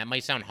cap hit. And that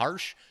might sound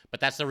harsh, but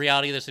that's the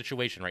reality of the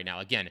situation right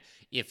now. Again,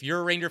 if you're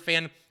a Ranger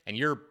fan and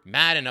you're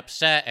mad and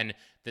upset and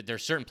that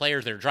there's certain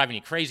players that are driving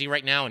you crazy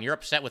right now and you're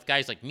upset with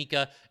guys like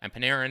Mika and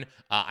Panarin,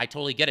 I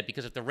totally get it,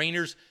 because if the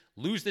Rangers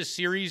lose this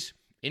series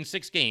in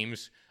 6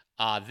 games,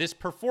 this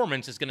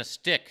performance is going to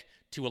stick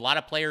to a lot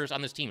of players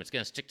on this team. It's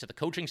going to stick to the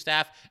coaching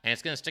staff, and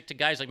it's going to stick to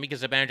guys like Mika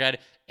Zibanejad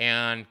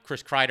and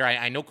Chris Kreider.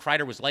 I know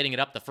Kreider was lighting it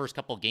up the first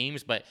couple of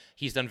games, but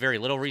he's done very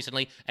little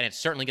recently, and it's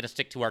certainly going to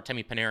stick to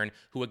Artemi Panarin,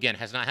 who, again,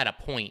 has not had a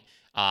point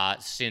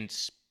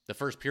since the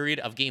first period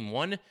of game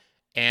one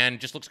and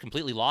just looks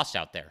completely lost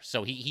out there.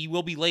 So he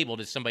will be labeled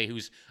as somebody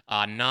who's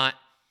not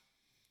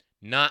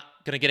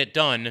going to get it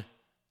done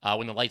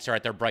when the lights are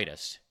at their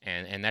brightest.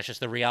 And that's just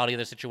the reality of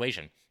the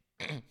situation.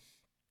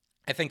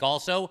 I think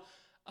also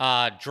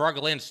Gerard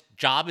Gallant's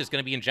job is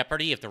going to be in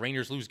jeopardy if the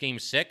Rangers lose game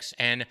 6.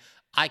 And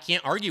I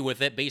can't argue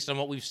with it based on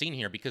what we've seen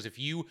here, because if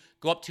you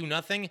go up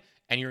 2-0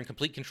 and you're in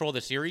complete control of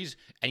the series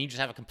and you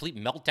just have a complete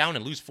meltdown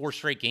and lose 4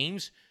 straight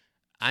games,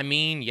 I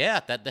mean,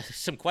 yeah, that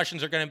some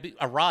questions are going to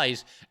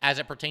arise as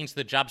it pertains to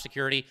the job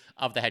security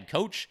of the head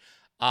coach.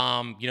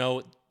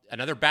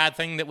 Another bad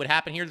thing that would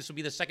happen here, this would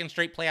be the second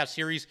straight playoff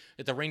series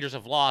that the Rangers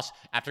have lost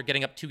after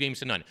getting up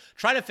 2-0.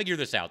 Try to figure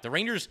this out. The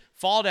Rangers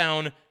fall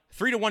down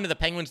 3-1 to the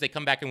Penguins, they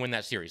come back and win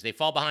that series. They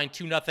fall behind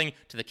 2-0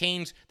 to the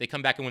Canes, they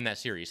come back and win that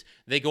series.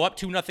 They go up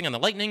 2-0 on the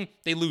Lightning,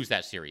 they lose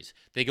that series.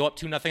 They go up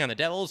 2-0 on the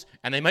Devils,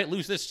 and they might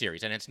lose this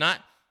series. And it's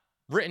not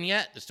written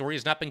yet. The story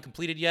has not been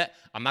completed yet.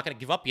 I'm not going to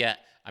give up yet.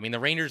 I mean, the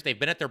Rangers, they've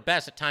been at their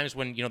best at times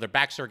when, their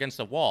backs are against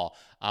the wall.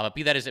 But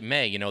be that as it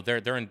may,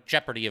 they're in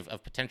jeopardy of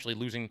potentially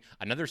losing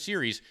another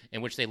series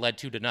in which they led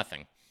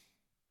 2-0.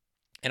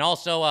 And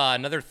also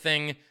another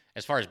thing,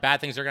 as far as bad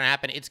things are going to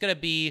happen, it's going to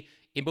be,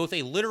 in both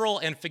a literal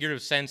and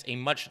figurative sense, a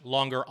much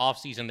longer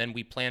offseason than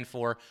we planned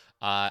for.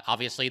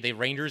 Obviously, the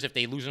Rangers, if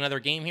they lose another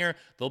game here,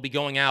 they'll be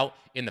going out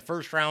in the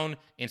first round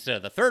instead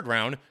of the third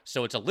round,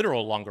 so it's a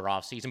literal longer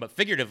offseason. But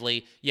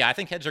figuratively, yeah, I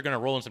think heads are going to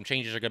roll and some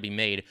changes are going to be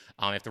made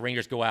if the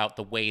Rangers go out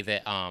the way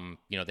that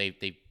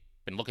they've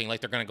been looking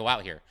like they're going to go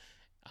out here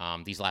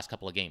these last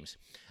couple of games.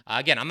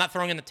 Again, I'm not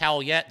throwing in the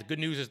towel yet. The good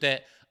news is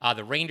that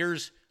the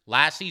Rangers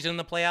last season in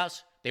the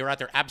playoffs, they were at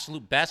their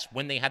absolute best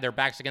when they had their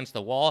backs against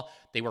the wall.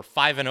 They were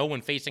 5-0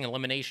 when facing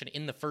elimination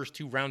in the first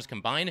 2 rounds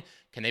combined.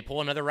 Can they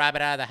pull another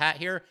rabbit out of the hat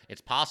here?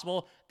 It's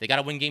possible. They got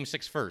to win game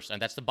 6 first,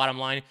 and that's the bottom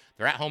line.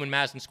 They're at home in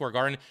Madison Square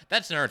Garden.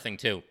 That's another thing,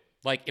 too.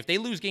 Like, if they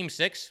lose game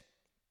 6,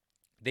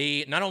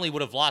 they not only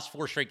would have lost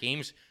 4 straight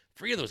games,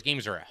 3 of those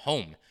games are at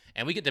home.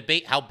 And we could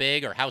debate how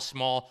big or how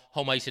small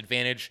home ice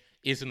advantage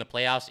is in the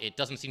playoffs. It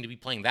doesn't seem to be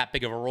playing that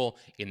big of a role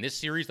in this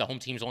series. The home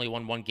team's only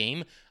won 1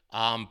 game.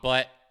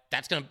 But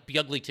that's going to be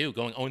ugly too,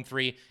 going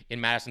 0-3 in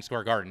Madison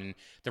Square Garden. And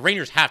the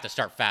Rangers have to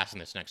start fast in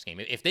this next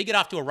game. If they get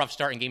off to a rough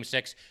start in Game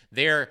 6,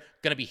 they're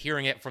going to be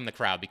hearing it from the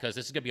crowd, because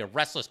this is going to be a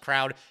restless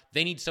crowd.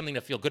 They need something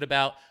to feel good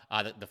about,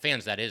 the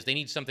fans, that is. They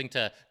need something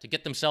to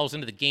get themselves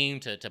into the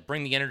game, to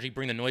bring the energy,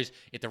 bring the noise.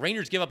 If the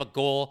Rangers give up a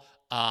goal,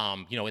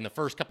 in the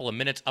first couple of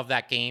minutes of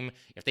that game,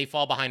 if they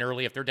fall behind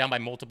early, if they're down by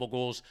multiple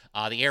goals,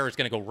 the air is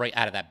going to go right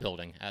out of that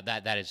building.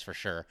 That is for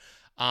sure.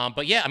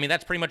 But yeah, I mean,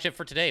 that's pretty much it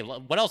for today.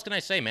 What else can I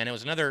say, man? It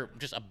was another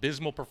just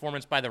abysmal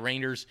performance by the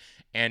Rangers,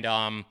 and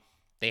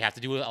they have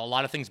to do a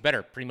lot of things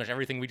better. Pretty much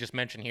everything we just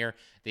mentioned here.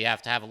 They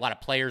have to have a lot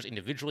of players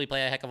individually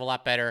play a heck of a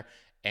lot better,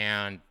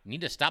 and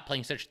need to stop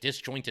playing such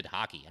disjointed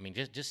hockey. I mean,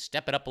 just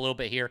step it up a little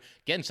bit here,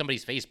 get in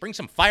somebody's face, bring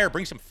some fire,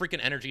 bring some freaking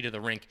energy to the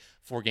rink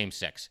for Game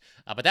 6.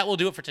 But that will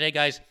do it for today,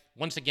 guys.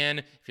 Once again,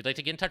 if you'd like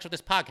to get in touch with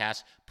this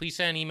podcast, please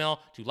send an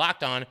email to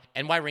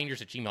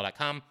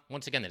lockedonnyrangers@gmail.com.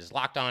 Once again, that is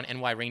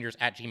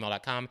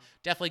lockedonnyrangers@gmail.com.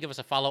 Definitely give us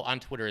a follow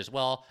on Twitter as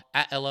well,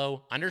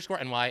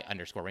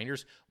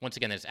 @LO_NY_Rangers. Once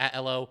again, that's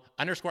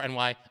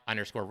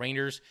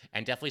 @LO_NY_Rangers.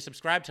 And definitely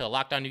subscribe to the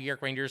Locked On New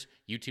York Rangers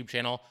YouTube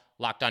channel.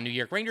 Locked On New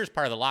York Rangers,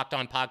 part of the Locked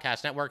On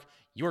Podcast Network,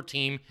 your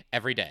team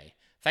every day.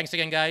 Thanks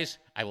again, guys.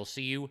 I will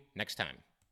see you next time.